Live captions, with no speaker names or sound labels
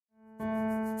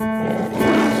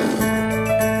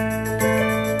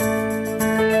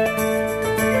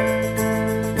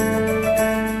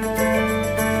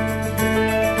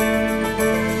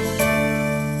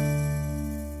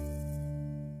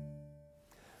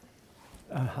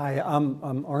Hi,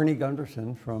 I'm Arnie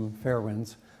Gundersen from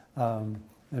Fairewinds. And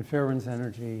Fairewinds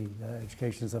Energy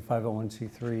Education is a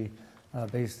 501c3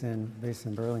 based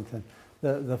in Burlington.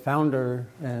 The founder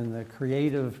and the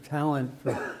creative talent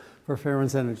for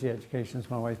Fairewinds Energy Education is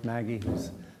my wife Maggie,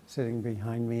 who's sitting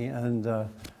behind me, and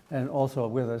also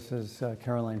with us is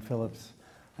Caroline Phillips,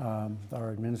 our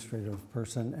administrative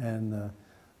person, and the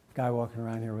guy walking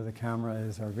around here with a camera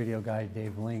is our video guy,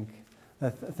 Dave Link.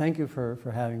 Thank you for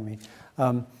having me.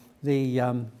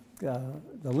 The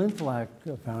Linthalak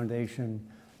Foundation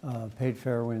paid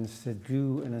Fairewinds to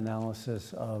do an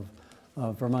analysis of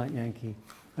Vermont Yankee.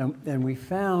 And we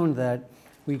found that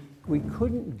we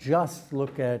couldn't just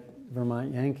look at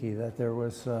Vermont Yankee, that there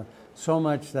was so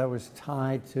much that was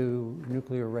tied to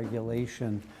nuclear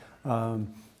regulation,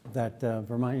 that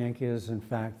Vermont Yankee is in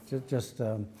fact just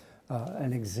an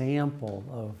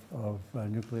example of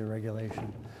nuclear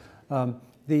regulation.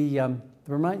 The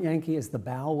Vermont Yankee is the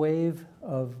bow wave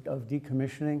of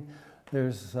decommissioning.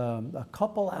 There's a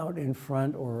couple out in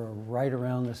front or right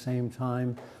around the same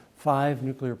time. 5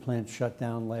 nuclear plants shut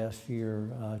down last year,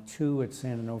 2 at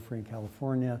San Onofre in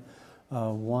California,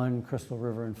 1 Crystal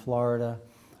River in Florida.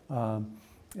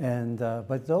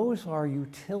 But those are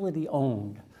utility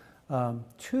owned.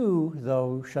 2,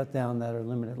 though, shut down that are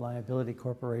limited liability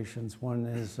corporations. One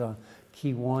is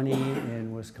Kewaunee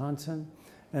in Wisconsin,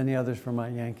 and the other is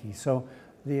Vermont Yankee. So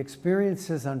the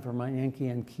experiences on Vermont Yankee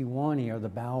and Kewaunee are the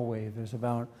bow wave. There's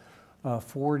about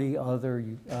 40 other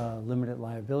limited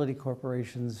liability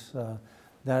corporations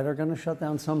that are going to shut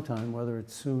down sometime, whether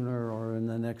it's sooner or in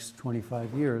the next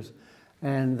 25 years.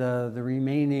 And the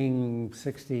remaining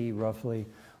 60, roughly,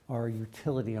 are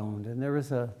utility owned, and there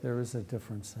is a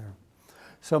difference there.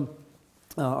 So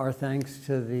our thanks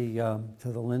to the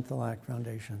Linthalak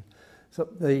Foundation. So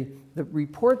the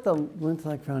report the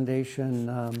Linthalak Foundation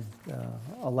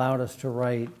allowed us to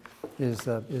write is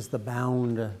the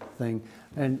bound thing,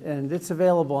 and it's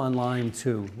available online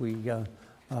too.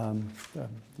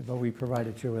 But we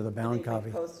provided you with a bound copy.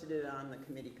 We posted it on the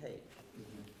committee page.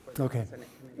 Okay,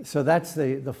 so that's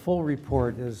the full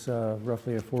report is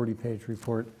roughly a 40-page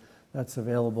report that's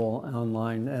available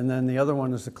online, and then the other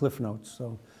one is the Cliff Notes.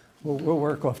 So we'll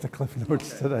work off the Cliff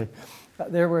Notes today.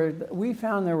 We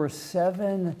found there were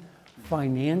 7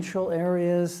 financial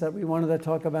areas that we wanted to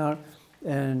talk about,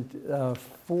 and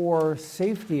 4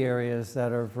 safety areas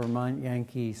that are Vermont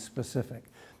Yankee specific.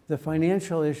 The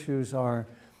financial issues are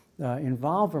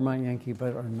involve Vermont Yankee,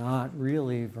 but are not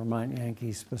really Vermont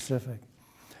Yankee specific.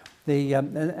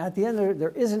 And at the end,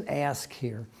 there is an ask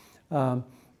here.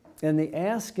 And the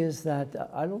ask is that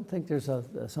I don't think there's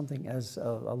something as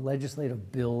a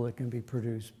legislative bill that can be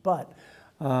produced, but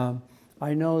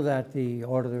I know that the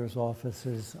auditor's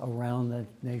offices around the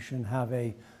nation have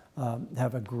a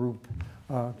group.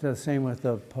 The same with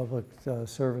the public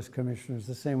service commissioners.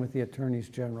 The same with the attorneys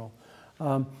general.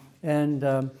 I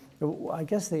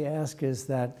guess the ask is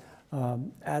that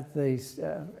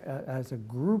as a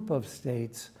group of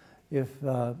states,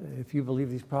 if you believe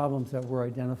these problems that we're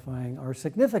identifying are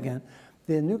significant,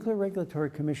 the Nuclear Regulatory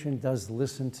Commission does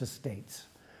listen to states.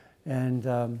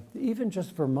 And even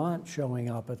just Vermont showing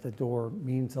up at the door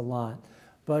means a lot.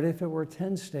 But if it were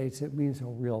 10 states, it means a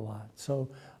real lot. So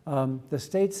the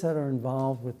states that are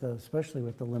involved with especially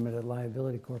with the limited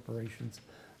liability corporations,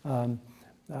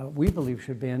 we believe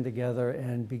should band together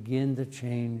and begin to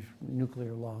change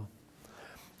nuclear law.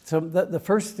 So the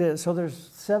first is, so there's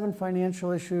 7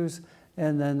 financial issues,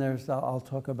 and then I'll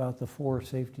talk about the 4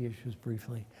 safety issues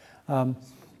briefly.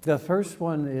 The first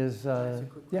one is,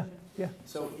 yeah.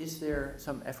 So is there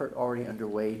some effort already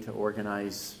underway to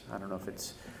organize, I don't know if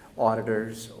it's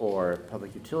auditors or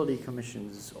public utility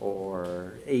commissions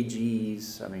or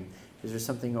AGs? I mean, is there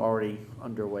something already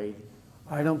underway?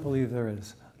 I don't believe there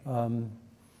is.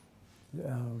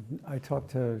 I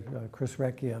talked to Chris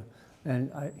Recchia,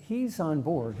 and he's on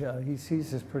board. He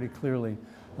sees this pretty clearly,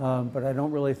 but I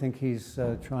don't really think he's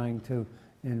trying to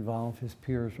involve his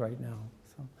peers right now.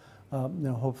 So,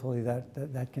 no, hopefully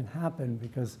that can happen,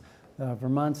 because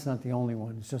Vermont's not the only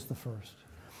one. It's just the first.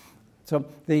 So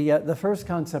the first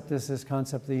concept is this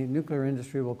concept. The nuclear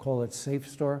industry will call it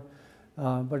SAFSTOR,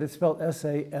 but it's spelled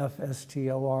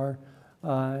SAFSTOR.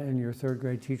 And your 3rd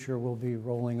grade teacher will be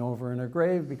rolling over in her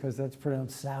grave because that's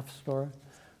pronounced SAFSTOR.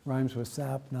 Rhymes with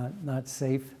sap, not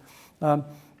safe.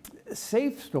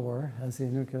 SAFSTOR, as the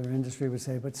nuclear industry would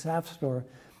say, but SAFSTOR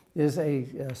is a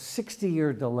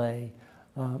 60-year delay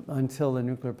until the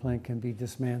nuclear plant can be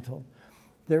dismantled.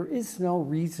 There is no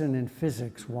reason in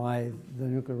physics why the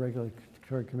Nuclear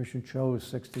Regulatory Commission chose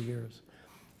 60 years.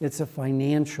 It's a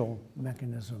financial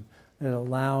mechanism that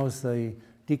allows the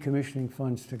decommissioning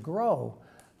funds to grow,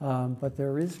 but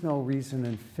there is no reason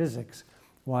in physics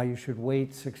why you should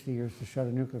wait 60 years to shut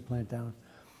a nuclear plant down.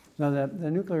 Now,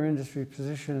 the nuclear industry's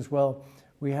position is, well,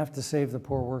 we have to save the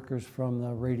poor workers from the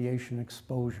radiation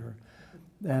exposure.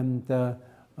 And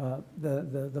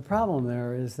the problem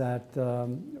there is that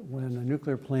when a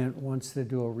nuclear plant wants to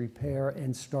do a repair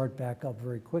and start back up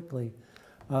very quickly,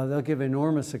 they'll give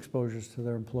enormous exposures to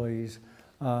their employees,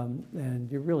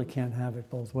 and you really can't have it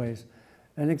both ways.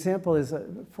 An example is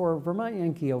for Vermont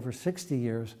Yankee over 60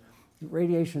 years,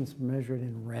 radiation's measured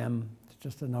in rem, it's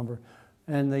just a number,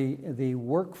 and the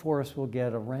workforce will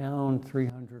get around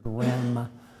 300 rem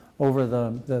over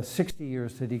the 60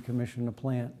 years to decommission the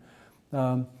plant.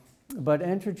 But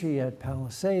Entergy at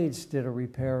Palisades did a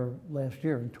repair last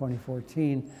year in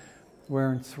 2014,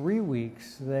 where in 3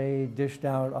 weeks they dished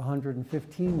out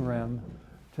 115 rem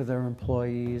to their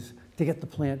employees to get the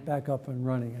plant back up and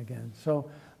running again. So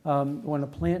when a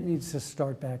plant needs to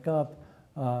start back up,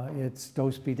 it's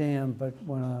dose be damned, but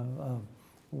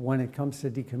when it comes to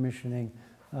decommissioning,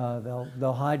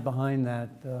 they'll hide behind that,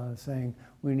 saying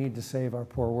we need to save our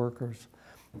poor workers.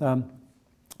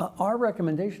 Our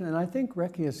recommendation, and I think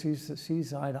Rekia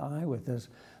sees eye to eye with this,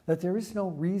 that there is no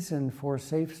reason for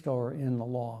SAFSTOR in the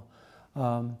law.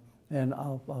 And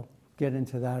I'll get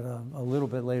into that a little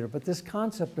bit later. But this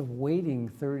concept of waiting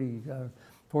 30,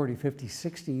 40, 50,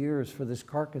 60 years for this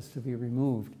carcass to be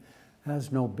removed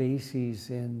has no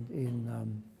basis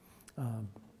in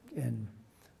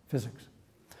physics.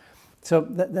 So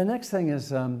the next thing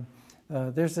is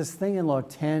there's this thing in law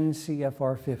 10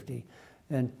 CFR 50.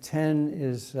 And 10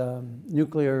 is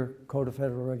Nuclear Code of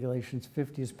Federal Regulations,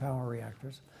 50 is power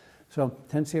reactors. So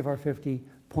 10 CFR 50,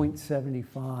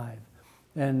 0.75.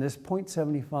 And this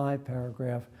 0.75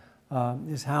 paragraph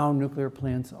is how nuclear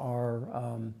plants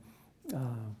are,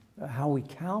 how we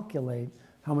calculate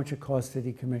how much it costs to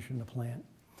decommission the plant.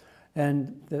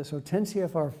 And so 10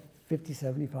 CFR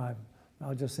 5075,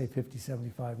 I'll just say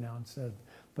 5075 now instead.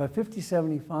 But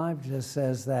 5075 just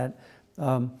says that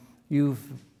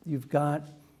you've got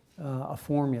a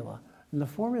formula. And the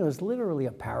formula is literally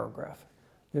a paragraph.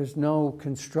 There's no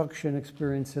construction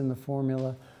experience in the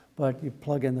formula, but you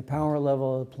plug in the power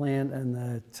level of the plant and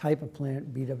the type of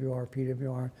plant, BWR,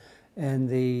 PWR, and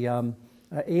the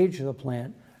age of the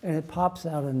plant, and it pops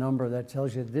out a number that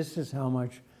tells you this is how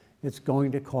much it's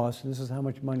going to cost, and this is how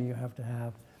much money you have to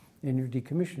have in your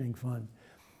decommissioning fund.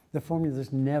 The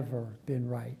formula's never been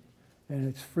right, and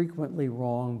it's frequently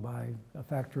wrong by a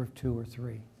factor of 2 or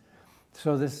 3.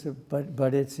 So this,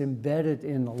 but it's embedded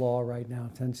in the law right now,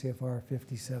 10 CFR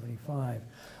 5075.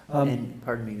 And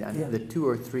pardon me, yeah. The 2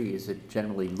 or 3, is it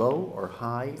generally low or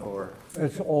high or?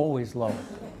 It's always low.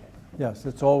 Yes,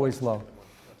 it's always low.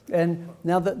 And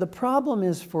now the problem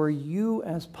is for you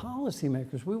as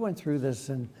policymakers. We went through this,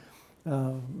 and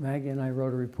Maggie and I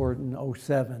wrote a report in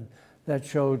 2007 that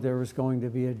showed there was going to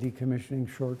be a decommissioning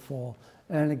shortfall.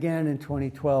 And again, in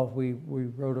 2012, we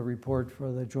wrote a report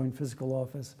for the Joint Physical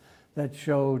Office that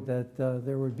showed that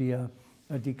there would be a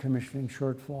decommissioning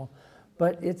shortfall.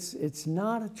 But it's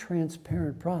not a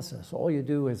transparent process. All you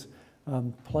do is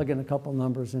plug in a couple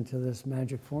numbers into this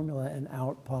magic formula, and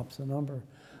out pops a number.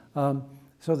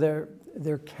 So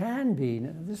there can be,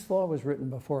 this law was written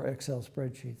before Excel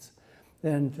spreadsheets.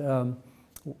 And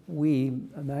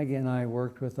Maggie and I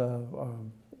worked with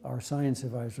our science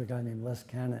advisor, a guy named Les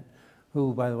Cannett,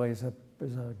 who, by the way, is a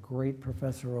great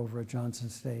professor over at Johnson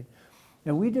State.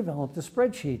 And we developed a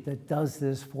spreadsheet that does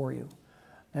this for you.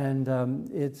 And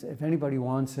if anybody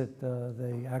wants it,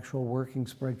 the actual working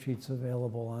spreadsheet's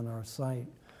available on our site.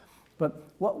 But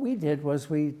what we did was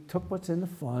we took what's in the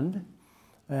fund,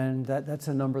 and that's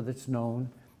a number that's known,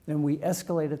 and we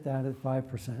escalated that at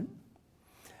 5%.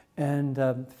 And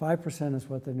 5% is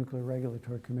what the Nuclear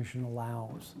Regulatory Commission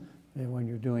allows when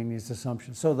you're doing these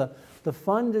assumptions. So the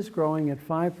fund is growing at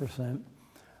 5%,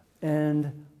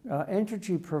 and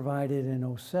Entergy provided in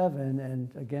 2007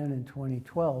 and again in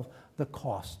 2012 the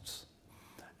costs.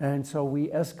 And so we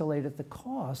escalated the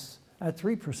costs at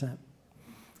 3%.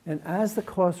 And as the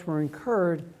costs were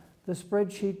incurred, the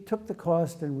spreadsheet took the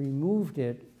cost and removed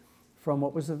it from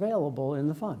what was available in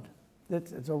the fund.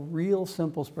 It's a real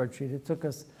simple spreadsheet. It took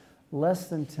us less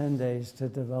than 10 days to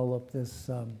develop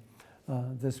this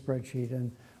spreadsheet,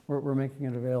 and we're making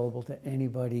it available to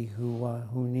anybody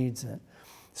who needs it.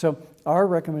 So our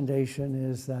recommendation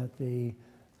is that the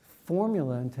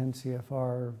formula in 10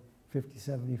 CFR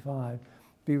 5075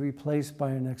 be replaced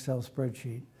by an Excel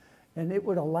spreadsheet. And it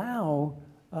would allow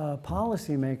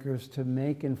policymakers to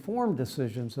make informed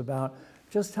decisions about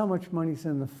just how much money's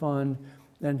in the fund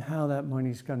and how that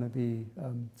money's going to be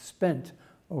spent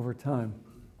over time.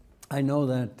 I know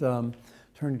that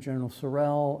Attorney General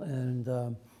Sorrell and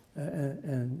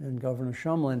Governor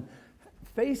Shumlin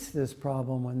faced this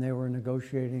problem when they were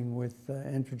negotiating with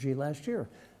Entergy last year.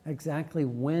 Exactly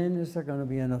when is there going to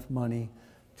be enough money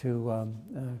to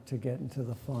get into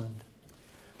the fund?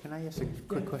 Can I ask a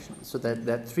quick question? So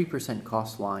that 3%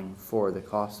 cost line for the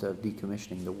cost of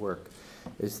decommissioning the work,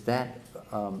 is that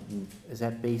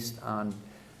based on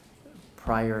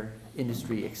prior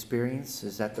industry experience?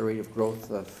 Is that the rate of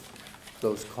growth of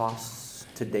those costs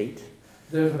to date?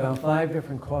 There's about 5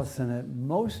 different costs in it.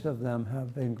 Most of them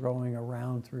have been growing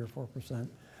around 3 or 4%.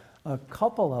 A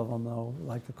couple of them, though,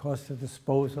 like the cost to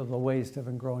dispose of the waste, have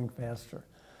been growing faster.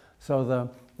 So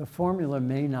the formula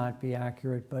may not be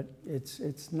accurate, but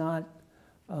it's not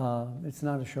a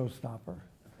showstopper.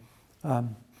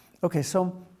 Okay,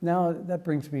 so now that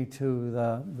brings me to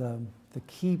the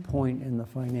key point in the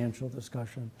financial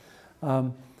discussion.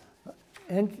 And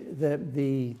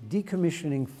the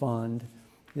decommissioning fund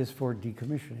is for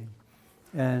decommissioning.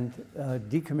 And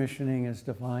decommissioning is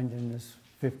defined in this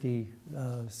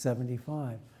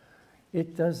 5075.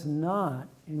 It does not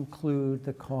include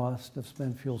the cost of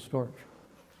spent fuel storage.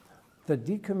 The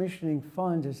decommissioning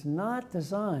fund is not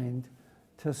designed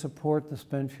to support the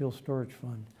spent fuel storage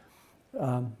fund.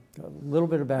 A little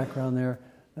bit of background there.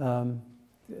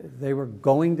 They were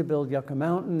going to build Yucca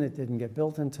Mountain. It didn't get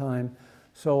built in time.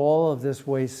 So all of this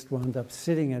waste wound up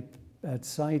sitting at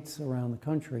sites around the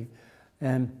country.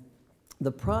 And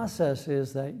the process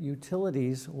is that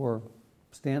utilities or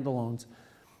standalones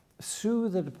sue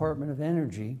the Department of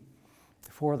Energy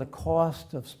for the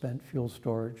cost of spent fuel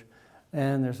storage.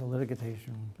 And there's a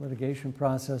litigation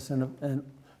process, and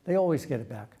they always get it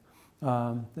back.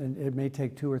 And it may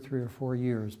take 2 or 3 or 4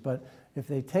 years, but if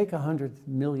they take $100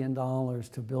 million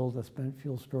to build a spent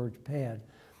fuel storage pad,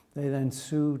 they then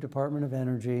sue Department of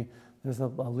Energy. There's a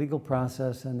legal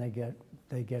process, and they get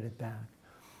it back.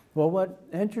 Well,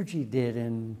 what Entergy did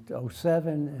in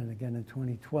 '07 and again in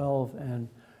 2012 and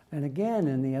again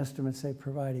in the estimates they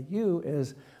provided you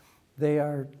is they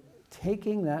are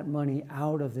taking that money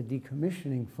out of the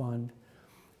decommissioning fund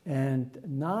and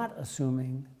not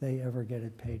assuming they ever get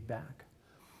it paid back.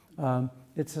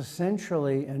 It's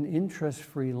essentially an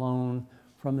interest-free loan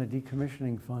from the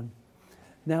decommissioning fund.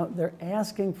 Now, they're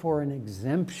asking for an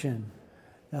exemption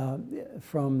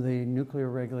from the Nuclear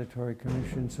Regulatory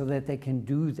Commission so that they can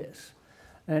do this.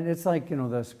 And it's like, you know,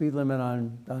 the speed limit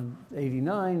on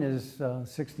 89 is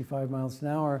 65 miles an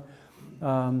hour,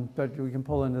 but we can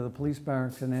pull into the police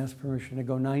barracks and ask permission to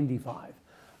go 95.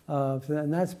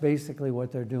 And that's basically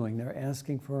what they're doing. They're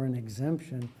asking for an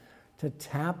exemption to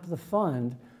tap the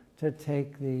fund to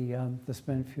take the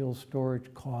spent fuel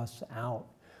storage costs out.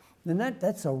 And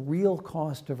that's a real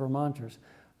cost to Vermonters.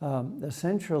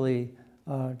 Essentially,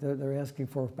 they're asking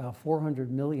for about $400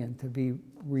 million to be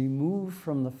removed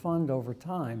from the fund over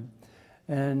time,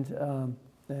 and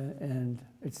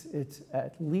it's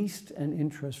at least an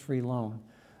interest-free loan.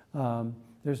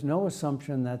 There's no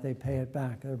assumption that they pay it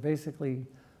back. They're basically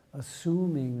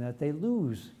assuming that they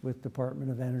lose with Department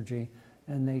of Energy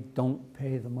and they don't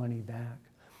pay the money back.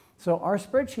 So our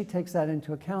spreadsheet takes that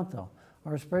into account, though.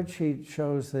 Our spreadsheet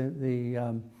shows that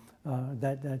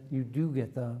you do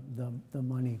get the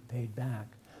money paid back.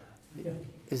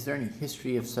 Is there any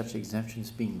history of such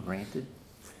exemptions being granted?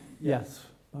 Yes,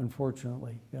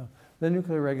 unfortunately, yeah. The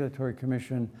Nuclear Regulatory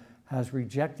Commission has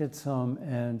rejected some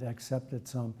and accepted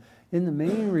some. In the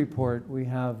main report, we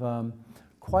have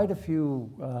quite a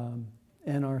few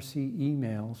NRC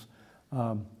emails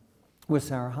with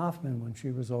Sarah Hoffman when she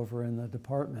was over in the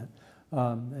department.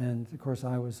 And of course,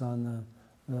 I was on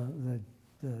the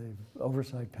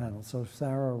oversight panel. So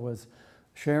Sarah was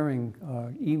sharing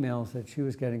emails that she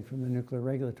was getting from the Nuclear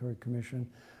Regulatory Commission,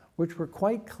 which were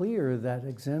quite clear that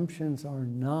exemptions are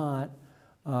not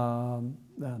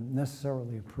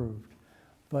necessarily approved,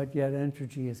 but yet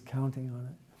Entergy is counting on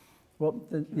it. Well,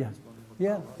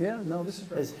 no, this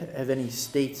is right. Have any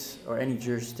states or any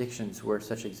jurisdictions where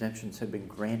such exemptions have been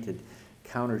granted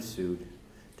countersued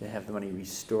to have the money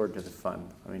restored to the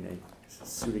fund? I mean, a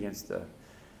suit against the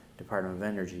Department of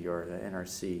Energy or the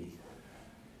NRC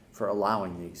for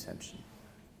allowing the exemption?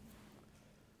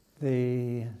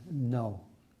 No.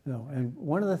 And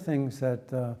one of the things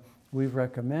that we've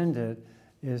recommended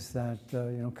is that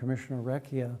Commissioner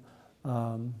Recchia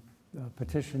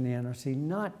petition the NRC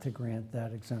not to grant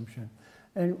that exemption.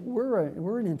 And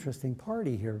we're an interested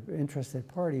party here,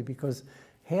 because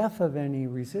half of any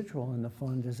residual in the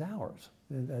fund is ours.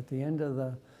 At the end of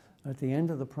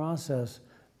the process,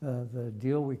 the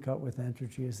deal we cut with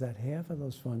Entergy is that half of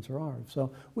those funds are ours. So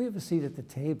we have a seat at the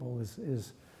table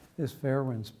is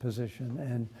Fairewinds'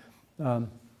 position. And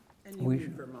you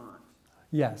mean Vermont?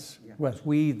 Yes, Yeah. yes.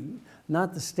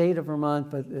 Not the state of Vermont,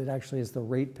 but it actually is the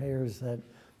ratepayers that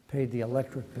paid the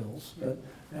electric bills.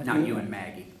 Not you and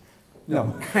Maggie.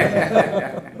 No.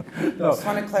 Just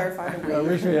want to clarify the I we.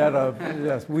 wish we had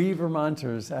yes, we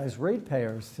Vermonters as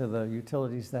ratepayers to the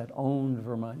utilities that owned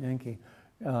Vermont Yankee,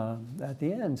 at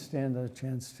the end stand a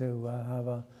chance to have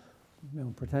a,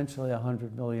 potentially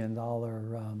 $100 million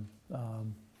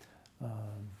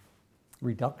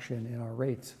reduction in our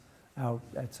rates out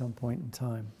at some point in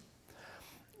time.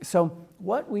 So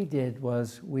what we did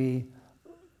was we,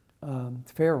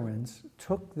 Fairewinds,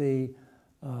 took the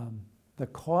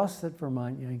costs that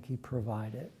Vermont Yankee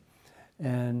provided,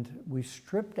 and we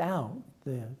stripped out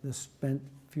the spent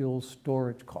fuel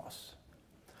storage costs.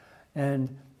 And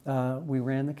we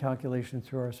ran the calculation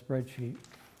through our spreadsheet.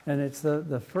 And it's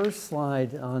the first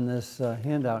slide on this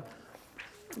handout.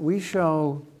 We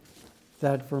show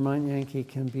that Vermont Yankee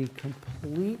can be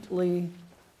completely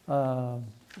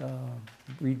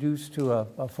reduced to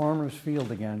a farmer's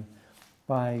field again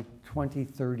by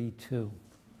 2032.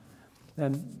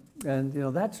 And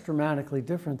that's dramatically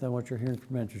different than what you're hearing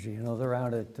from Entergy. They're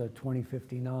out at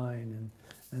 2059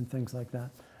 and things like that.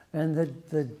 And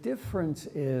the difference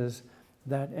is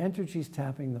that Entergy's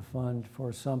tapping the fund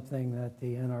for something that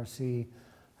the NRC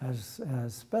has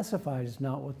specified is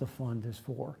not what the fund is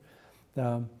for.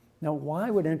 Now, why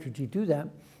would Entergy do that?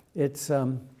 It's,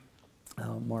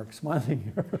 Mark's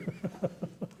smiling here.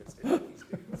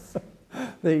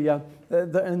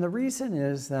 And the reason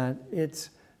is that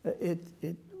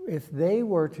if they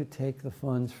were to take the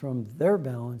funds from their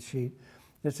balance sheet,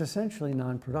 it's essentially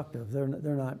non-productive. They're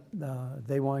not.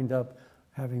 They wind up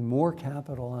having more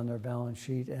capital on their balance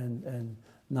sheet and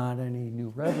not any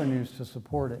new revenues to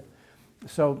support it.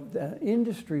 So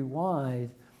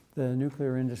industry-wide, the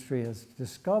nuclear industry has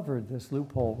discovered this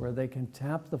loophole where they can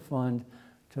tap the fund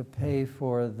to pay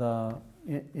for the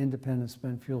independent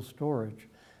spent fuel storage,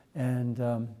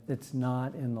 and it's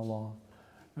not in the law.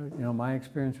 My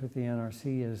experience with the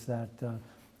NRC is that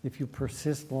if you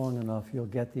persist long enough, you'll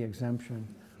get the exemption,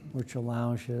 which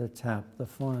allows you to tap the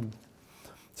fund.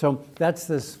 So that's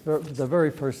the very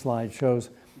first slide shows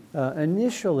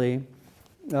initially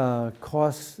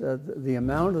costs, the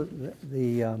amount of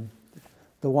the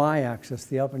y-axis,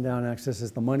 the up and down axis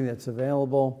is the money that's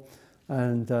available,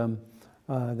 and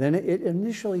then it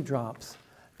initially drops.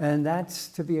 And that's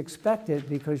to be expected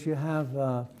because you have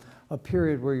a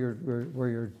period where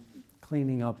you're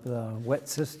cleaning up the wet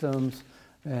systems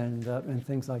and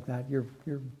things like that. You're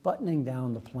buttoning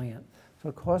down the plant.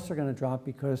 So costs are going to drop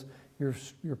because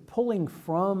you're pulling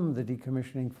from the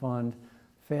decommissioning fund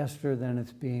faster than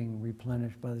it's being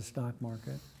replenished by the stock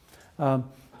market.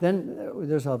 Then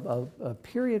there's a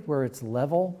period where it's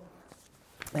level,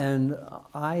 and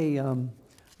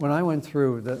when I went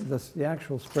through the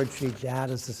actual spreadsheet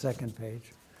data is the second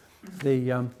page.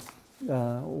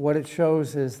 What it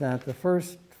shows is that the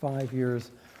first 5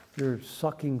 years you're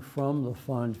sucking from the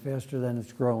fund faster than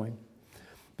it's growing.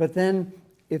 But then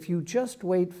if you just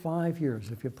wait 5 years,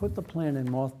 if you put the plant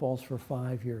in mothballs for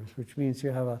 5 years, which means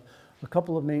you have a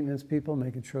couple of maintenance people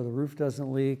making sure the roof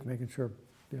doesn't leak, making sure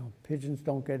pigeons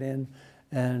don't get in,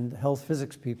 and health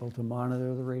physics people to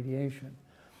monitor the radiation.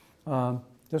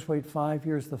 Just wait 5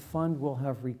 years, the fund will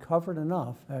have recovered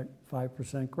enough at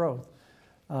 5% growth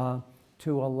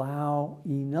to allow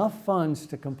enough funds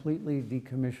to completely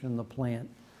decommission the plant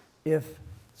if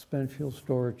spent fuel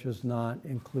storage is not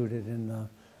included in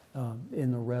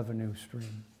the revenue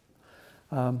stream.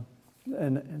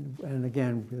 And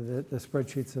again, the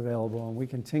spreadsheet's available, and we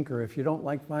can tinker. If you don't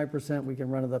like 5%, we can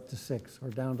run it up to 6 or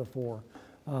down to 4.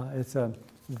 It's a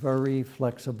very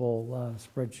flexible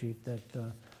spreadsheet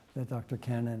that Dr.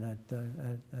 Cannon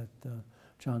at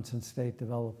Johnson State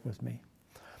developed with me.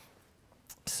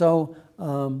 So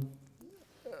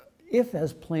if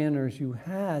as planners you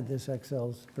had this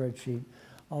Excel spreadsheet,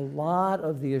 a lot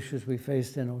of the issues we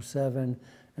faced in 2007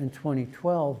 and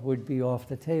 2012 would be off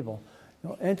the table.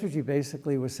 Entergy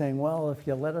basically was saying, well, if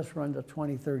you let us run to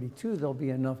 2032, there'll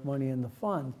be enough money in the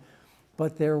fund.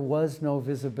 But there was no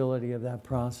visibility of that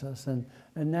process. And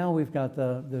now we've got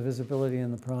the visibility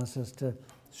in the process to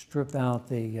strip out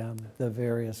the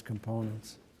various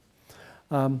components.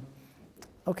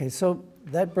 Okay, so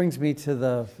that brings me to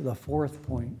the fourth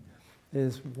point,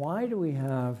 is why do we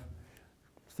have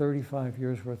 35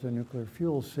 years worth of nuclear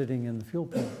fuel sitting in the fuel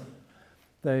plant?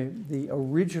 The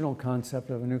original concept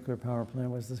of a nuclear power plant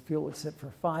was the fuel would sit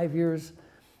for 5 years,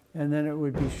 and then it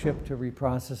would be shipped to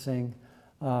reprocessing.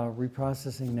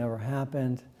 Reprocessing never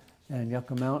happened, and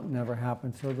Yucca Mountain never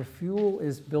happened. So the fuel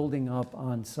is building up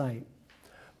on site.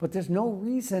 But there's no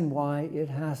reason why it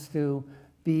has to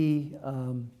be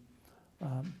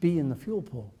in the fuel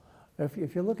pool.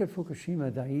 If you look at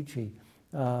Fukushima Daiichi,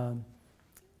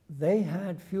 they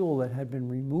had fuel that had been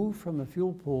removed from the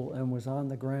fuel pool and was on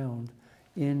the ground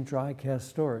in dry cask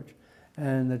storage.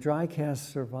 And the dry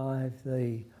cask survived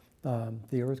the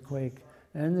earthquake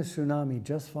and the tsunami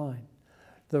just fine.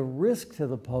 The risk to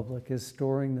the public is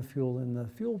storing the fuel in the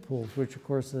fuel pools, which of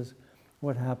course is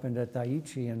what happened at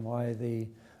Daiichi and why the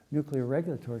Nuclear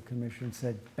Regulatory Commission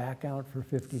said back out for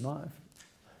 50 miles.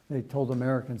 They told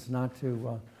Americans not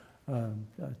to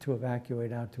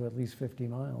evacuate out to at least 50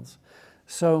 miles.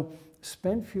 So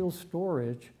spent fuel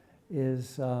storage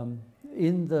is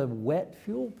in the wet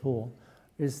fuel pool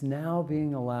is now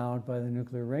being allowed by the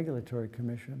Nuclear Regulatory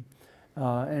Commission.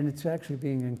 And it's actually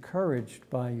being encouraged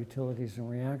by utilities and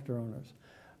reactor owners.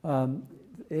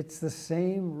 It's the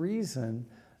same reason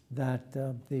that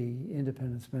the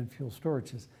independent spent fuel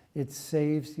storage is. It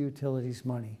saves the utilities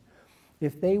money.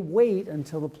 If they wait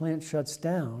until the plant shuts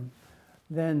down,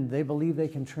 then they believe they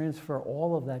can transfer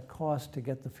all of that cost to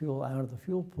get the fuel out of the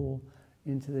fuel pool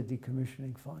into the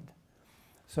decommissioning fund.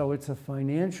 So it's a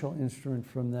financial instrument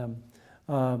from them.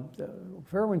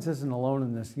 Fairewinds isn't alone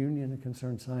in this. Union of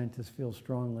Concerned Scientists feel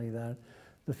strongly that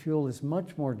the fuel is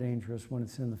much more dangerous when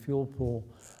it's in the fuel pool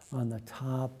on the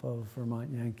top of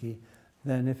Vermont Yankee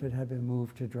than if it had been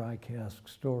moved to dry cask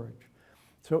storage.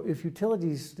 So if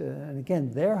utilities, and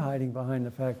again, they're hiding behind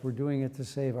the fact we're doing it to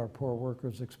save our poor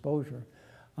workers exposure.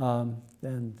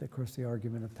 And of course the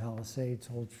argument of Palisades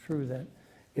holds true that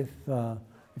if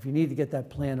you need to get that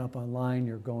plant up online,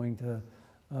 you're going to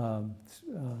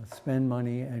spend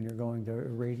money and you're going to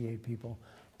irradiate people.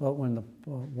 But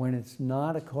when it's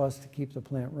not a cost to keep the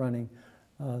plant running,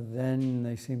 then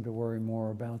they seem to worry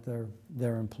more about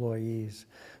their employees.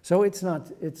 So it's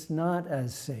not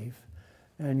as safe,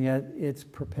 and yet it's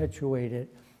perpetuated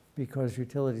because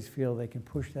utilities feel they can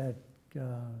push that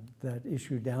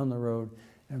issue down the road,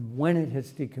 and when it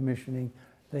hits decommissioning,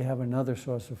 they have another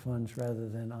source of funds rather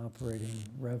than operating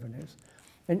revenues.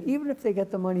 And even if they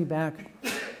get the money back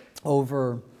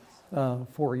over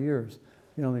 4 years,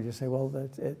 they just say, well,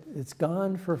 it's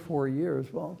gone for 4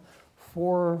 years. Well,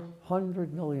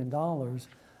 $400 million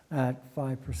at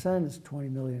 5% is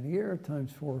 $20 million a year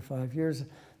times 4 or 5 years.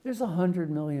 There's a $100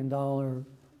 million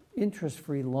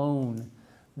interest-free loan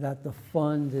that the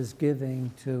fund is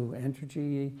giving to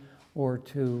Entergy or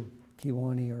to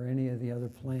Kewanee or any of the other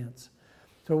plants.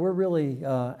 So we're really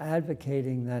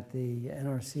advocating that the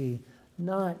NRC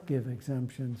not give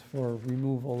exemptions for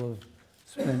removal of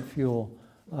spent fuel,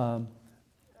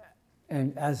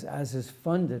 and as is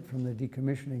funded from the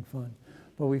decommissioning fund.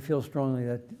 But we feel strongly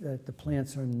that the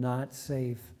plants are not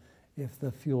safe if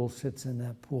the fuel sits in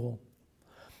that pool.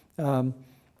 Now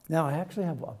I actually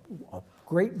have a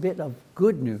great bit of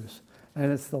good news,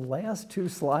 and it's the last 2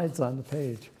 slides on the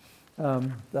page,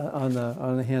 on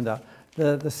the handout.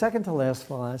 The second to last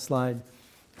slide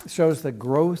shows the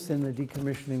growth in the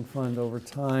decommissioning fund over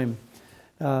time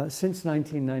since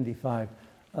 1995.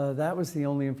 That was the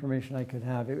only information I could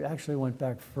have. It actually went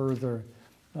back further.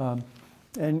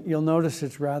 And you'll notice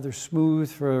it's rather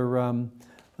smooth for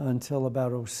until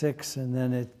about 06, and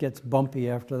then it gets bumpy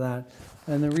after that.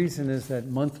 And the reason is that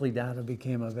monthly data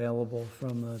became available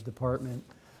from the department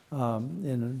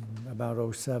in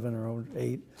about 07 or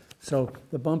 08. So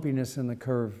the bumpiness in the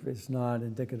curve is not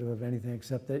indicative of anything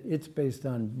except that it's based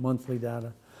on monthly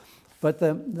data. But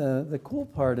the cool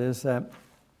part is that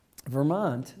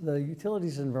Vermont, the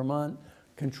utilities in Vermont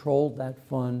controlled that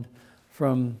fund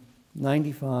from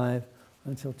 95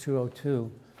 until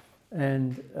 2002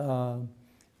 and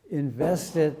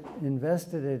invested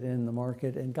it in the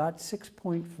market and got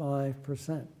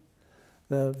 6.5%.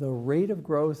 The rate of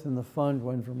growth in the fund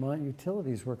when Vermont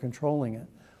utilities were controlling it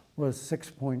was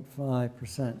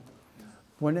 6.5%.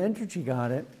 When Entergy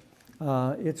got it,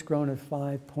 it's grown at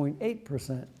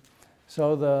 5.8%.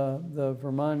 So the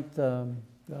Vermont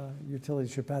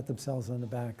utilities should pat themselves on the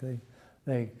back.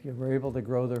 They were able to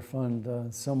grow their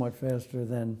fund somewhat faster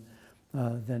than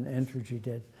Entergy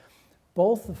did.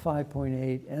 Both the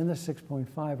 5.8 and the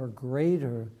 6.5 are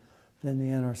greater than the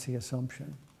NRC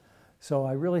assumption. So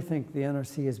I really think the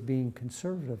NRC is being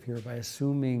conservative here by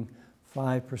assuming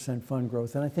 5% fund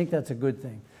growth. And I think that's a good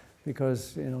thing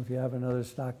because if you have another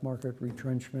stock market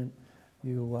retrenchment,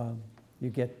 you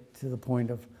get to the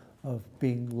point of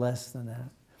being less than that.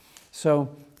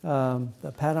 So a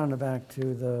pat on the back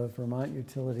to the Vermont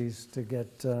utilities to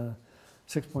get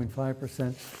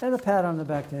 6.5%, and a pat on the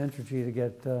back to Entergy to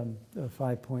get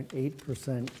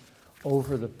 5.8%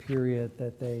 over the period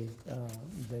that they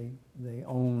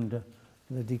owned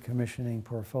the decommissioning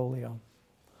portfolio.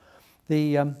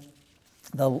 The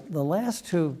last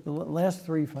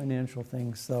three financial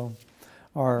things, though,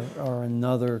 are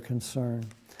another concern.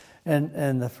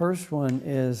 And the first one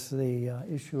is the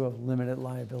issue of limited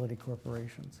liability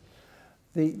corporations.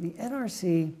 The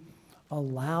NRC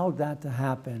allowed that to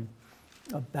happen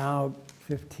about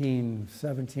 15,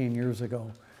 17 years ago.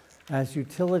 As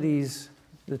utilities,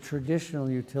 the traditional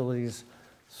utilities,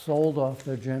 sold off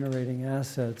their generating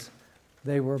assets,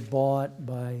 they were bought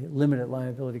by limited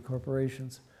liability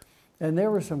corporations. And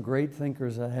there were some great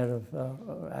thinkers ahead of,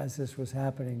 as this was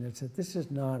happening, that said, this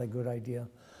is not a good idea.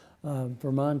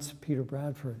 Vermont's Peter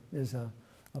Bradford is a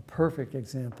perfect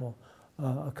example.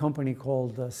 A company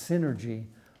called Synergy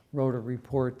wrote a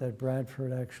report that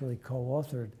Bradford actually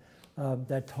co-authored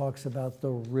that talks about the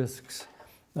risks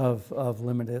of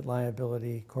limited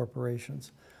liability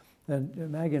corporations. And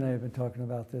Maggie and I have been talking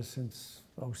about this since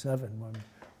 '07 when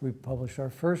we published our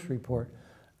first report,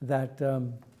 that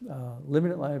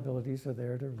limited liabilities are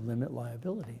there to limit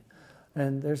liability.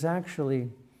 And there's actually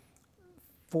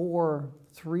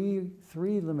three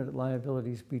limited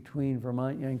liabilities between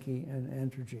Vermont Yankee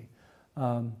and Entergy.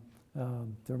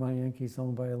 Vermont Yankee is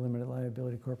owned by a limited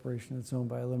liability corporation. It's owned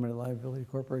by a limited liability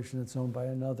corporation. It's owned by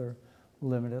another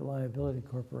limited liability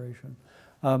corporation.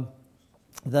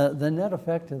 The net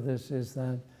effect of this is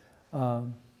that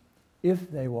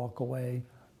if they walk away,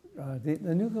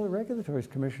 the Nuclear Regulatory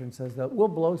Commission says that we'll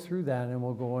blow through that and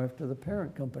we'll go after the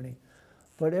parent company.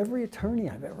 But every attorney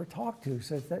I've ever talked to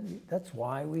says that that's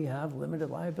why we have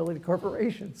limited liability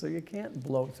corporations, so you can't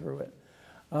blow through it.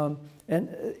 And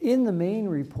in the main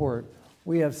report,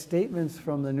 we have statements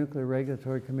from the Nuclear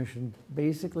Regulatory Commission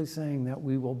basically saying that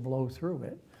we will blow through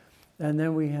it. And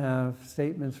then we have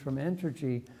statements from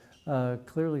Entergy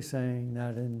clearly saying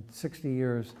that in 60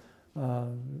 years,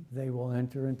 they will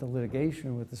enter into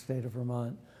litigation with the state of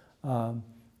Vermont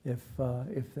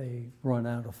if they run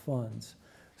out of funds.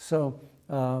 So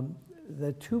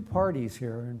the two parties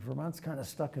here, and Vermont's kind of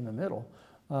stuck in the middle,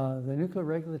 the Nuclear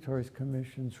Regulatory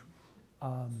Commission's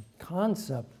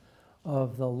concept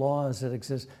of the laws that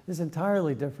exist is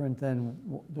entirely different than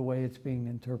the way it's being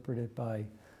interpreted by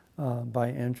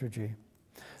Entergy.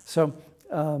 So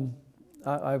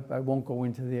I won't go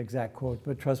into the exact quote,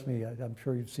 but trust me, I'm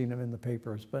sure you've seen them in the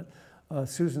papers. But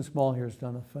Susan Small here has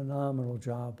done a phenomenal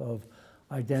job of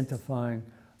identifying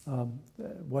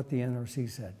what the NRC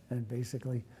said. And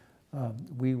basically,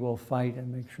 we will fight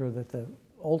and make sure that the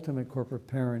ultimate corporate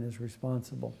parent is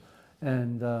responsible.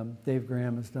 And Dave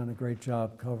Graham has done a great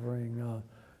job covering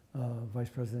Vice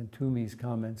President Toomey's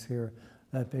comments here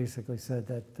that basically said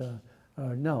that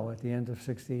no, at the end of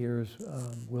 60 years,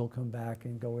 we'll come back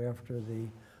and go after the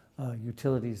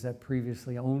utilities that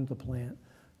previously owned the plant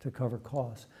to cover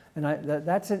costs. And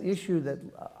that's an issue that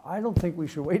I don't think we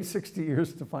should wait 60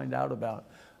 years to find out about.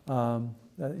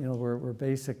 We're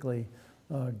basically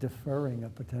deferring a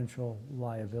potential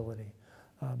liability.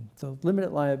 So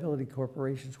limited liability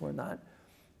corporations were not,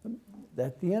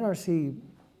 that the NRC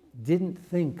didn't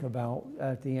think about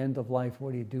at the end of life,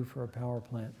 what do you do for a power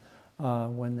plant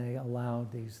when they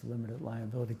allowed these limited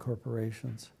liability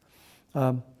corporations.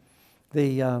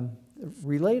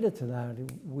 Related to that,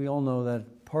 we all know that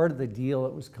part of the deal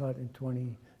that was cut in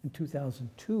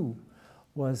 2002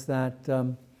 was that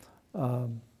the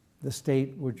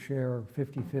state would share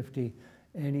 50-50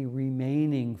 any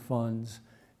remaining funds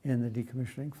in the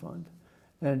decommissioning fund.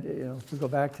 And if we go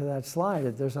back to that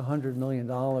slide, there's $100 million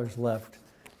left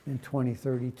in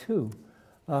 2032.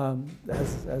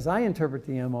 As I interpret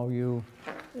the MOU,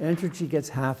 Entergy gets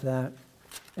half that,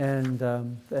 and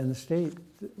the state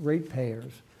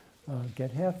ratepayers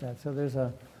get half that. So there's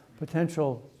a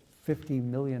potential $50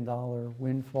 million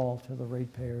windfall to the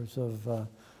ratepayers of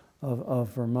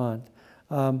Vermont.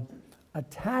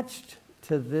 Attached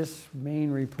to this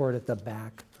main report at the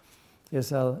back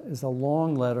is a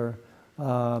long letter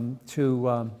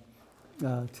to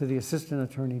the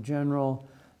Assistant Attorney General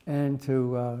and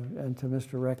to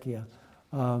Mr. Recchia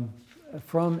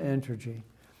from Entergy,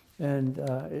 and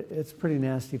it's a pretty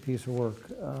nasty piece of work.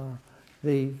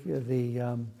 The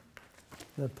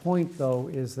point, though,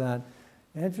 is that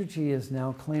Entergy is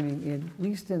now claiming, at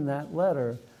least in that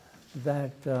letter,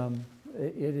 that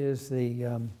it is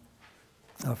the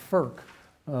FERC,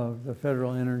 the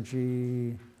Federal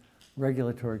Energy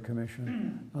Regulatory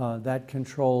Commission, that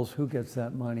controls who gets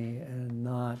that money, and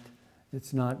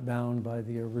it's not bound by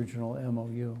the original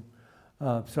MOU.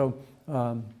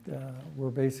 We're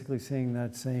basically seeing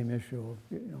that same issue.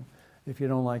 If you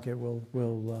don't like it, we'll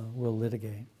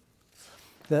litigate.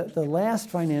 The last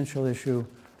financial issue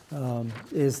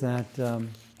is that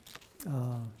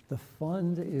the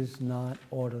fund is not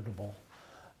auditable,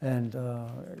 and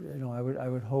I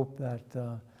would hope that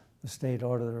the state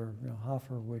auditor,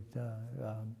 Hoffer, would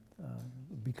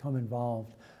become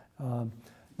involved.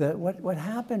 What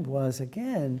happened was,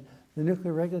 again, the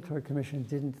Nuclear Regulatory Commission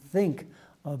didn't think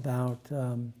about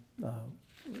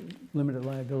limited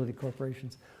liability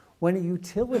corporations. When a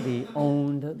utility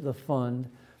owned the fund,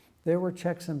 there were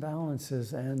checks and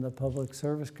balances, and the Public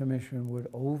Service Commission would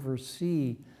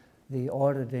oversee the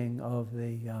auditing of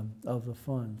the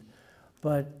fund.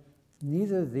 But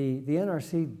neither the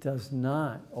NRC does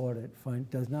not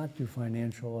do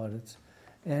financial audits,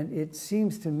 and it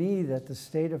seems to me that the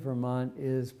state of Vermont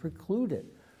is precluded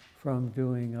from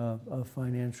doing a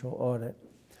financial audit.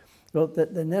 Well,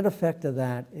 the net effect of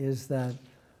that is that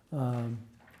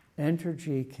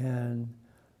Entergy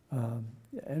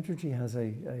has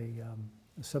a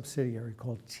subsidiary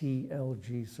called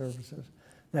TLG Services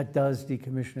that does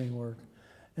decommissioning work.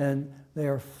 And they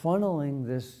are funneling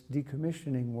this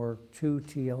decommissioning work to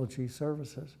TLG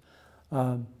Services.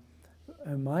 And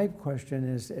my question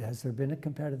is, has there been a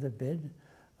competitive bid?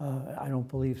 I don't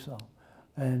believe so.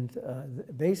 And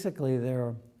basically,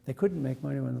 they couldn't make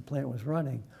money when the plant was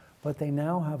running, but they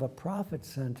now have a profit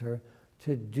center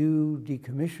to do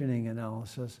decommissioning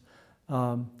analysis,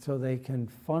 so they can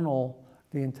funnel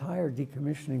the entire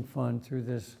decommissioning fund through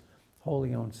this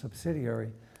wholly owned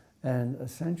subsidiary and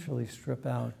essentially strip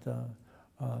out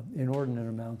inordinate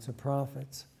amounts of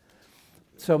profits.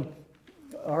 So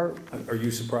are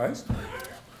you surprised?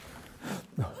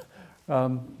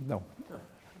 no.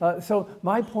 So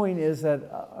my point is that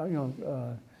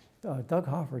Doug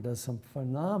Hoffer does some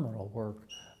phenomenal work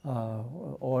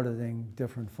auditing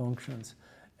different functions.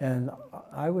 And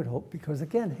I would hope, because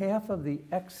again, half of the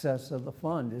excess of the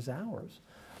fund is ours.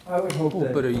 I would hope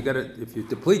that. But you if you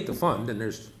deplete the fund, and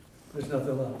there's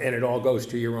nothing left. And it all goes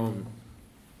to your own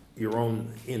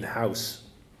in-house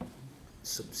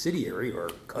subsidiary or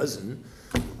cousin,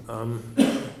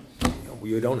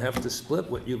 you don't have to split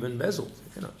what you've embezzled,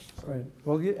 Right.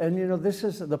 Well, this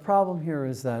is the problem here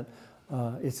is that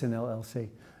it's an LLC.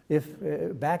 If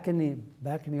back in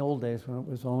the old days when it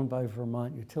was owned by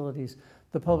Vermont Utilities,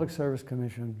 the Public Service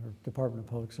Commission or Department of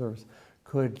Public Service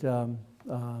could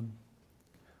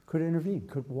intervene,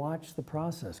 could watch the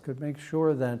process, could make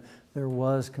sure that there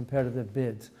was competitive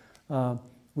bids.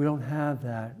 We don't have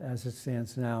that as it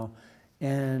stands now,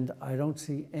 and I don't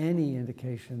see any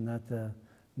indication that the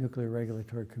Nuclear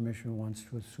Regulatory Commission wants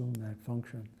to assume that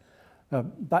function.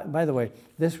 By the way,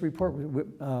 this report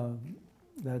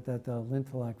that the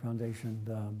Lintelac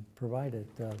Foundation provided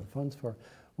the funds for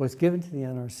was given to the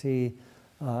NRC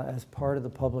as part of the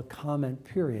public comment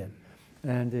period.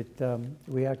 And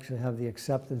we actually have the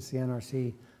acceptance, the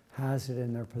NRC has it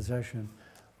in their possession,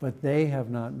 but they have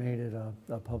not made it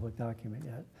a public document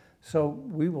yet. So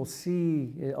we will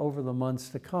see over the months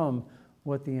to come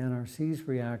what the NRC's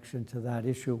reaction to that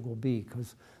issue will be,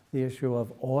 because the issue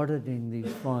of auditing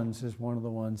these funds is one of the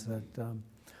ones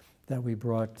that we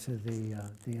brought to the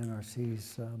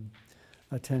NRC's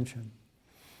attention.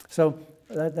 So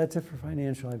that's it for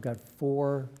financial. I've got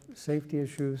 4 safety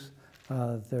issues.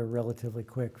 They're relatively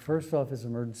quick. First off is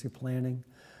emergency planning.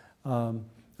 I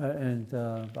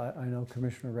know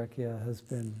Commissioner Recchia has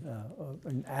been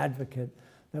an advocate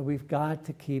that we've got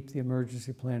to keep the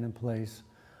emergency plan in place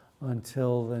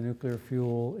until the nuclear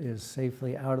fuel is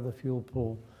safely out of the fuel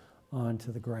pool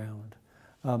onto the ground.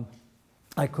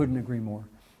 I couldn't agree more.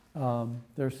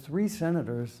 There's 3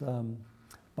 senators,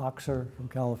 Boxer from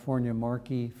California,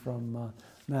 Markey from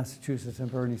Massachusetts, and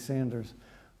Bernie Sanders,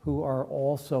 who are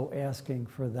also asking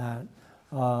for that.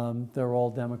 They're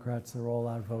all Democrats, they're all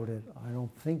outvoted. I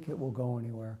don't think it will go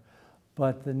anywhere.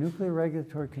 But the Nuclear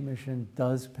Regulatory Commission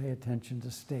does pay attention to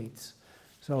states.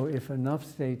 So if enough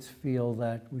states feel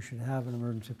that we should have an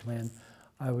emergency plan,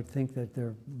 I would think that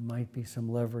there might be some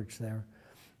leverage there.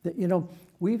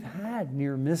 We've had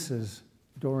near misses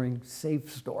during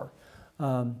SAFSTOR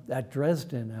at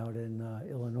Dresden out in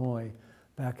Illinois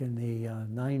back in the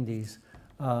 90s.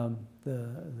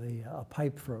 A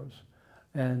pipe froze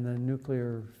and the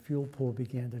nuclear fuel pool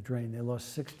began to drain. They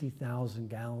lost 60,000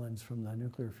 gallons from the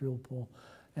nuclear fuel pool,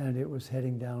 and it was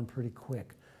heading down pretty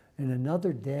quick. In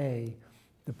another day,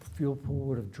 the fuel pool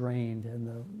would have drained, and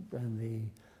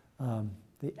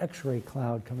the X-ray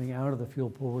cloud coming out of the fuel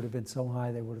pool would have been so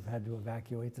high they would have had to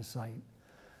evacuate the site.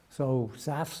 So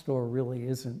SAFSTOR really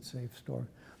isn't SAFSTOR.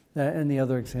 And the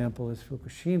other example is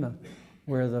Fukushima.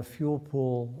 where the fuel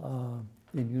pool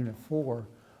in Unit 4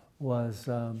 was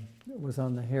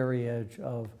on the hairy edge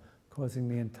of causing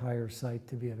the entire site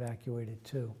to be evacuated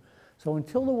too. So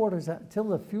until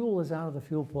the fuel is out of the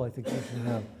fuel pool, I think we should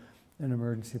have an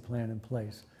emergency plan in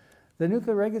place. The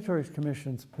Nuclear Regulatory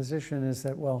Commission's position is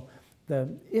that, well,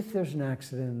 if there's an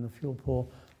accident in the fuel pool,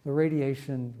 the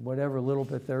radiation, whatever little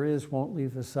bit there is, won't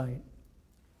leave the site.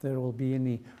 That it will be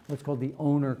in what's called the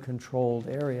owner-controlled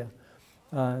area.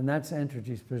 And that's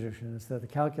Entergy's position, is that the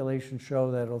calculations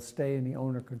show that it'll stay in the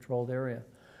owner-controlled area.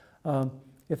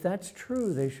 If that's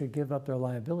true, they should give up their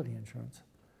liability insurance,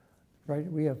 right?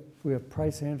 We have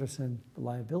Price Anderson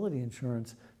liability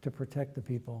insurance to protect the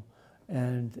people.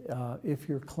 And if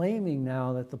you're claiming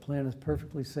now that the plant is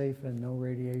perfectly safe and no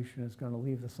radiation is going to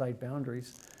leave the site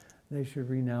boundaries, they should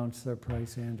renounce their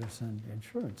Price Anderson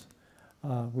insurance,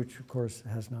 which of course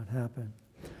has not happened.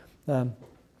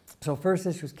 So first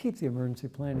issue is keep the emergency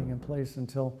planning in place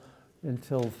until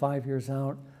 5 years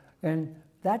out, and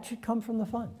that should come from the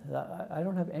fund. I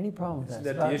don't have any problem with that.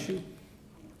 Isn't that the issue?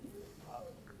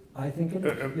 I think it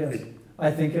is, yes.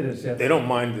 I think it is, yes. They don't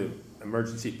mind the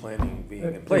emergency planning being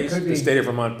in place. could The be. state of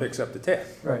Vermont picks up the tab.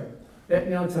 Right.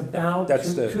 It's about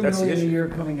That's the $2 million a issue. year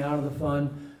coming out of the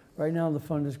fund. Right now, the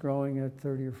fund is growing at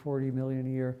 30 or 40 million a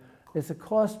year. It's a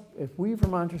cost. If we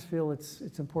Vermonters feel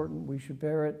it's important, we should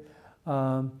bear it.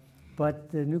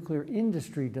 But the nuclear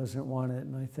industry doesn't want it,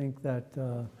 and I think that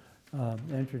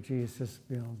Entergy is just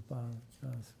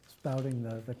spouting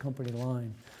the company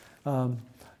line.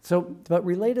 But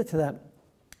related to that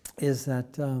is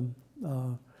that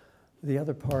the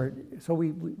other part. So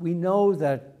we know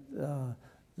that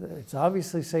it's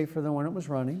obviously safer than when it was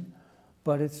running,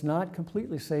 but it's not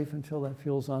completely safe until that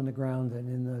fuel's on the ground and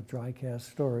in the dry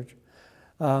cask storage.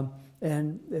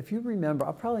 And if you remember,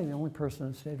 I'm probably the only person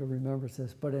in the state who remembers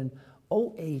this, but in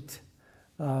 2008,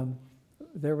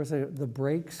 there was the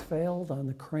brakes failed on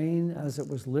the crane as it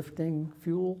was lifting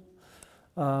fuel.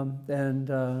 So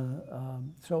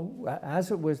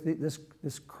as it was,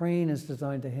 this crane is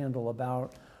designed to handle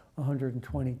about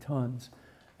 120 tons.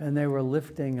 And they were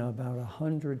lifting about a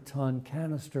 100-ton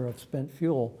canister of spent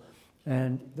fuel,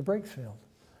 and the brakes failed.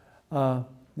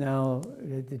 Now,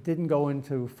 it didn't go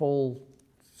into full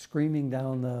screaming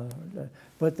down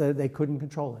but they couldn't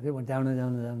control it. It went down and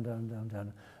down and down, down,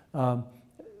 down, down.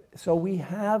 So we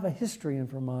have a history in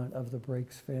Vermont of the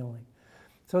brakes failing.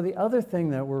 So the other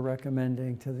thing that we're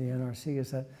recommending to the NRC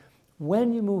is that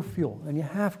when you move fuel, and you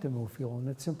have to move fuel, and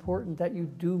it's important that you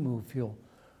do move fuel,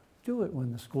 do it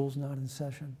when the school's not in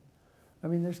session. I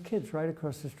mean, there's kids right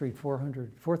across the street,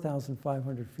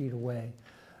 4,500 feet away.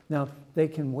 Now, they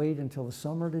can wait until the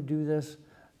summer to do this,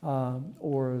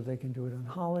 or they can do it on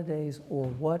holidays or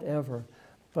whatever.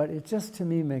 But it just, to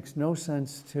me, makes no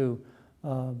sense to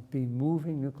be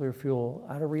moving nuclear fuel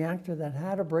at a reactor that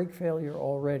had a brake failure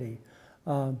already.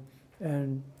 And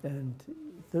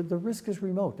the risk is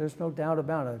remote. There's no doubt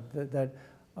about it that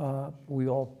we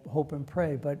all hope and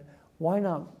pray. But why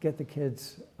not get the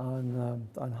kids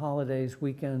on holidays,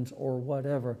 weekends, or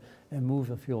whatever, and move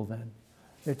the fuel then?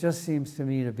 It just seems to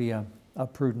me to be a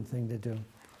prudent thing to do.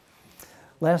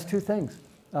 Last two things.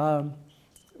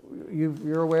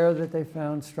 You're aware that they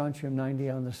found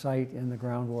strontium-90 on the site in the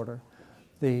groundwater.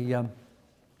 When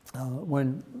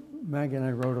Maggie and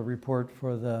I wrote a report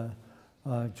for the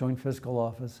Joint Fiscal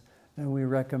Office, and we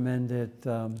recommended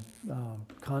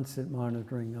constant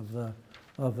monitoring of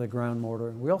the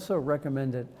groundwater. We also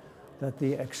recommended that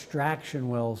the extraction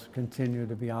wells continue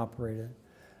to be operated.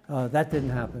 That didn't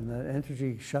happen. The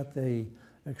Entergy shut the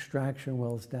extraction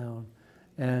wells down.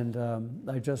 And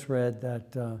I just read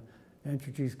that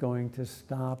Entergy is going to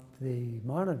stop the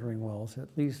monitoring wells, at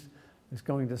least it's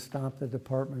going to stop the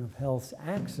Department of Health's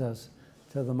access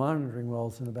to the monitoring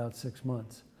wells in about 6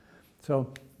 months.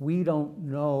 So we don't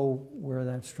know where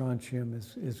that strontium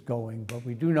is going, but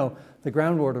we do know the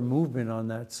groundwater movement on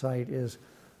that site is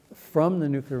from the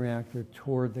nuclear reactor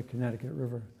toward the Connecticut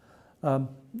River.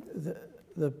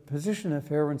 The position that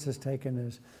Fairewinds has taken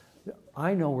is,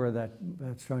 I know where that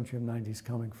strontium-90 is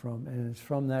coming from, and it's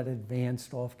from that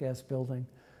advanced off-gas building,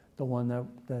 the one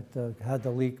that had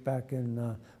the leak back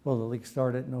in, well, the leak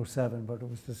started in 2007, but it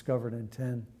was discovered in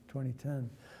 2010.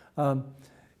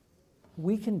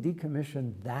 We can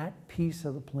decommission that piece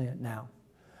of the plant now.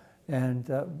 And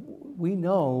we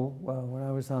know, when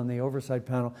I was on the oversight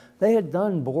panel, they had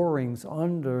done borings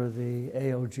under the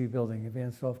AOG building,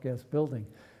 Advanced Off-Gas Building,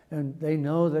 and they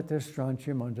know that there's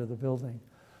strontium under the building.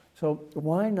 So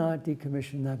why not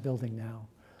decommission that building now?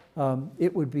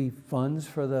 It would be funds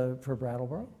for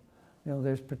Brattleboro. You know,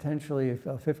 there's potentially a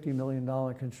 $50 million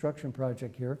construction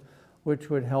project here. which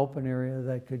would help an area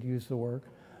that could use the work.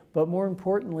 But more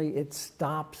importantly, it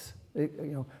stops,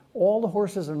 all the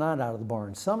horses are not out of the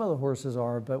barn. Some of the horses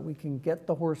are, but we can get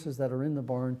the horses that are in the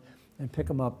barn and pick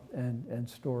them up and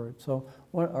store it. So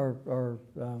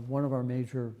one of our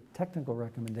major technical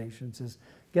recommendations is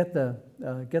get the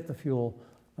fuel,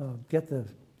 get the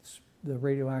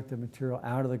radioactive material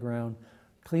out of the ground,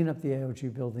 clean up the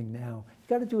AOG building now. You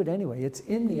got to do it anyway. It's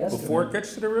in the estimate. Before it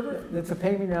gets to the river? It's a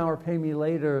pay me now or pay me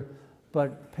later,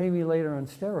 but pay me later on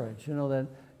steroids. You know, that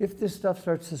if this stuff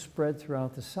starts to spread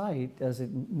throughout the site as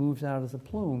it moves out of the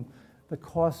plume, the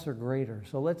costs are greater.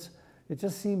 So it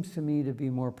just seems to me to be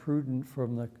more prudent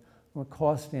from a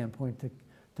cost standpoint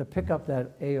to pick up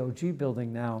that AOG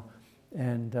building now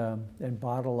and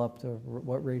bottle up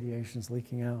what radiation's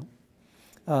leaking out.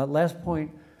 Last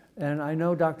point, and I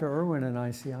know Dr. Irwin and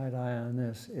I see eye to eye on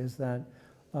this, is that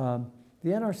the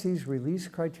NRC's release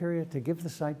criteria to give the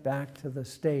site back to the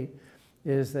state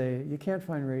is you can't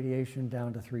find radiation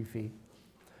down to 3 feet.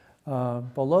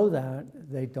 Below that,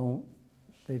 they don't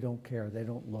care, they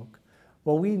don't look.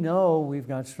 Well, we know we've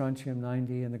got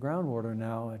strontium-90 in the groundwater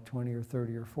now at 20 or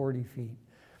 30 or 40 feet.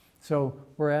 So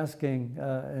we're asking,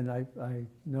 and I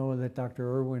know that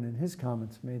Dr. Irwin in his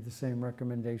comments made the same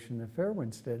recommendation that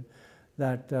Fairewinds did,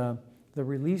 that the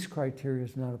release criteria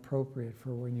is not appropriate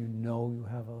for when you know you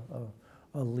have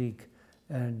a leak.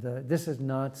 And this is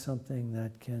not something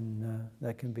that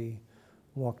can be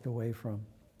walked away from.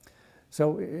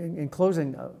 So in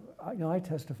closing, I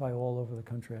testify all over the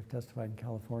country. I've testified in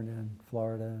California and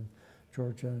Florida and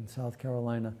Georgia and South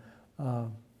Carolina.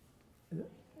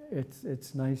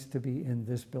 It's nice to be in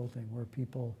this building where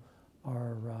people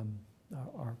where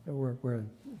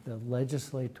the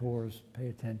legislators pay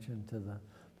attention to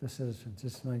the citizens.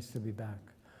 It's nice to be back.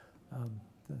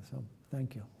 So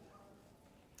thank you.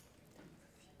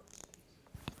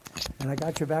 And I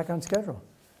got you back on schedule.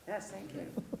 Yes, thank you.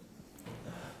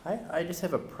 I just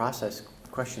have a process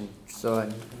question. So I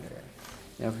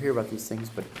hear about these things,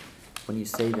 but when you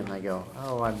say them, I go,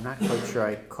 oh, I'm not quite sure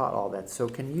I caught all that. So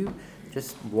can you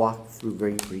just walk through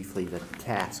very briefly the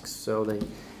tasks? So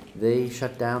they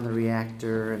shut down the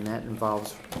reactor, and that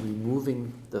involves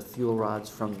removing the fuel rods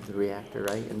from the reactor,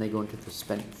 right? And they go into the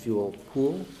spent fuel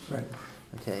pool? Right.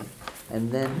 Okay.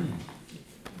 And then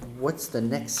what's the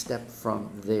next step from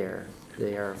there?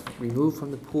 They are removed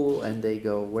from the pool and they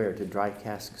go where? To dry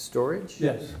cask storage?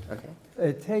 Yes. Okay.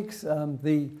 It takes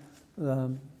the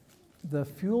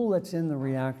fuel that's in the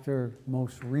reactor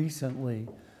most recently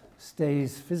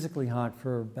stays physically hot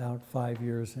for about 5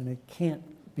 years, and it can't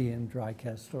be in dry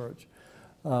cask storage.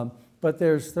 But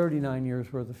there's 39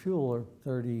 years worth of fuel or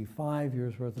 35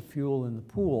 years worth of fuel in the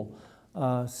pool,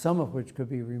 some of which could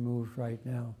be removed right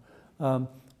now.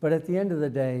 But at the end of the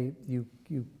day,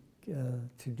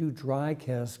 to do dry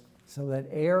cask so that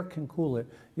air can cool it,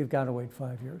 you've got to wait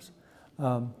 5 years.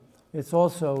 It's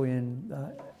also in,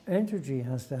 Entergy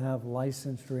has to have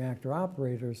licensed reactor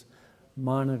operators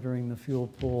monitoring the fuel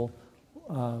pool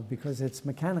because it's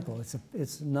mechanical.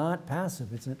 It's not passive.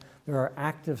 There are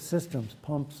active systems,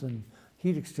 pumps and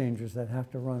heat exchangers that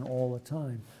have to run all the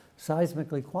time.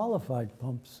 Seismically qualified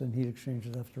pumps and heat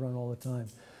exchangers have to run all the time.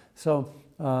 So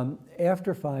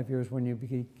after 5 years, when you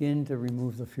begin to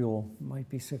remove the fuel, it might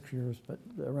be 6 years, but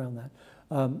around that,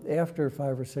 after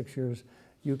 5 or 6 years,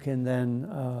 you can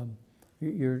then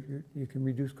you can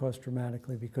reduce costs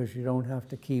dramatically because you don't have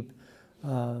to keep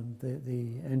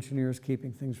the engineers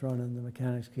keeping things running, the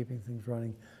mechanics keeping things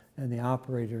running, and the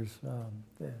operators,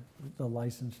 the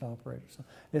licensed operators. So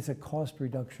it's a cost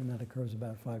reduction that occurs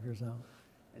about 5 years out.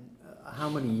 And how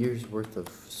many years worth of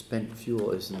spent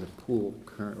fuel is in the pool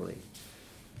currently?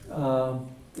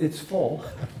 It's full.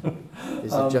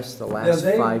 Is it just the last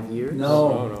 5 years?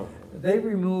 No. They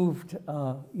removed,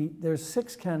 there's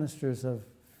 6 canisters of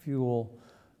fuel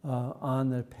on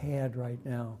the pad right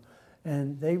now.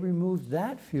 And they removed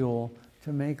that fuel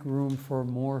to make room for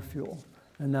more fuel.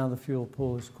 And now the fuel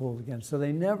pool is cooled again. So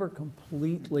they never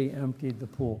completely emptied the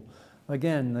pool.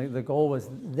 Again, the goal was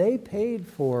they paid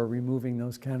for removing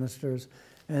those canisters,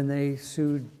 and they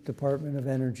sued Department of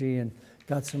Energy and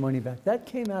got some money back. That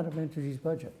came out of Entergy's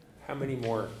budget. How many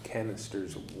more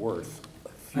canisters worth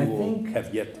of fuel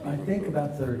have yet to be removed? I think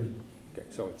about 30. Okay,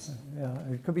 so it's... Yeah,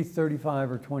 it could be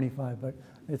 35 or 25, but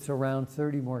it's around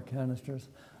 30 more canisters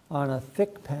on a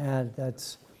thick pad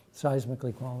that's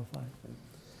seismically qualified.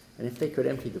 And if they could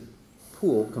empty the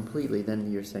pool completely,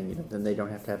 then you're saying, then they don't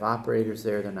have to have operators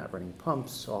there, they're not running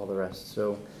pumps, all the rest.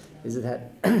 So is it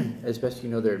that, as best you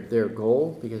know, their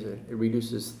goal, because it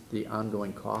reduces the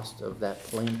ongoing cost of that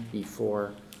plant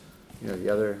before, the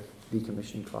other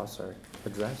decommissioning costs are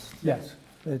addressed? Yes.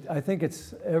 I think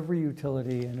it's every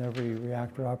utility and every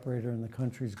reactor operator in the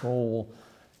country's goal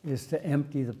is to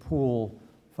empty the pool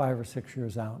 5 or 6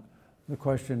 years out. The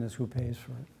question is who pays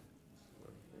for it.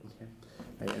 Okay.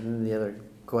 Right, and then the other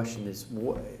question is,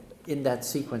 in that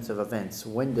sequence of events,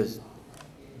 when does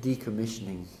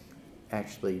decommissioning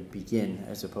actually begin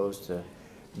as opposed to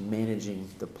managing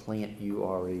the plant you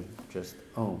already just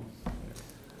own?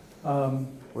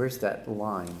 Where's that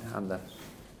line on the...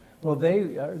 Well,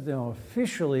 they are,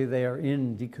 officially they are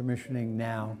in decommissioning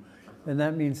now, and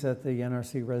that means that the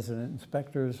NRC resident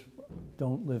inspectors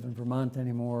don't live in Vermont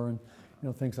anymore,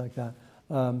 and things like that.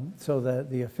 So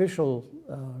that the official,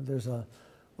 there's a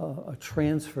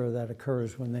transfer that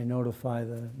occurs when they notify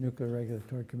the Nuclear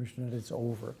Regulatory Commission that it's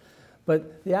over.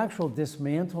 But the actual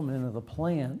dismantlement of the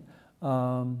plant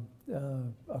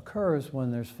occurs when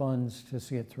there's funds to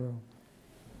see it through.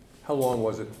 How long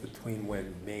was it between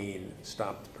when Maine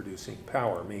stopped producing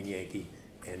power, Maine Yankee,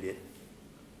 and it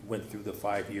went through the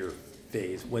 5-year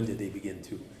phase? When did they begin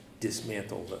to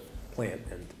dismantle the plant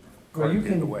and cart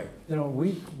it away?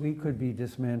 We could be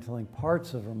dismantling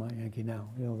parts of Vermont Yankee now.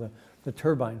 The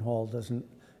turbine hall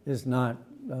is not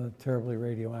terribly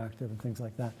radioactive and things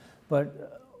like that.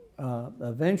 But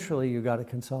eventually you got to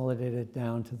consolidate it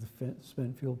down to the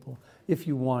spent fuel pool if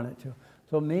you want it to.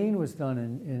 So Maine was done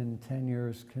in 10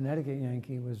 years. Connecticut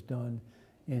Yankee was done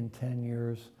in 10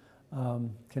 years.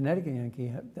 Connecticut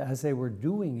Yankee, as they were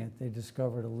doing it, they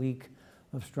discovered a leak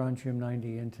of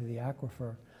strontium-90 into the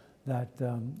aquifer that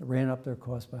ran up their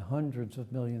cost by hundreds of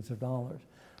millions of dollars.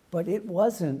 But it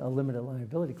wasn't a limited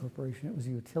liability corporation, it was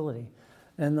a utility.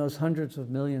 And those hundreds of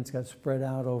millions got spread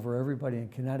out over everybody in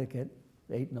Connecticut,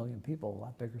 8 million people, a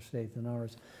lot bigger state than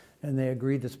ours. And they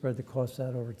agreed to spread the costs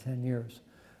out over 10 years.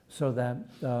 So that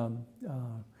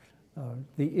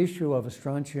the issue of a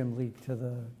strontium leak to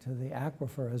the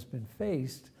aquifer has been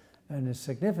faced and is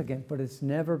significant, but it's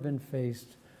never been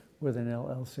faced with an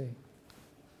LLC.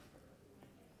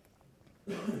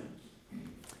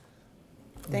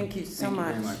 Thank you so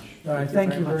much. All right,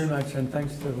 thank you very much, and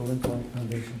thanks to the Lincoln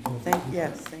Foundation.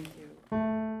 Yes, thank you.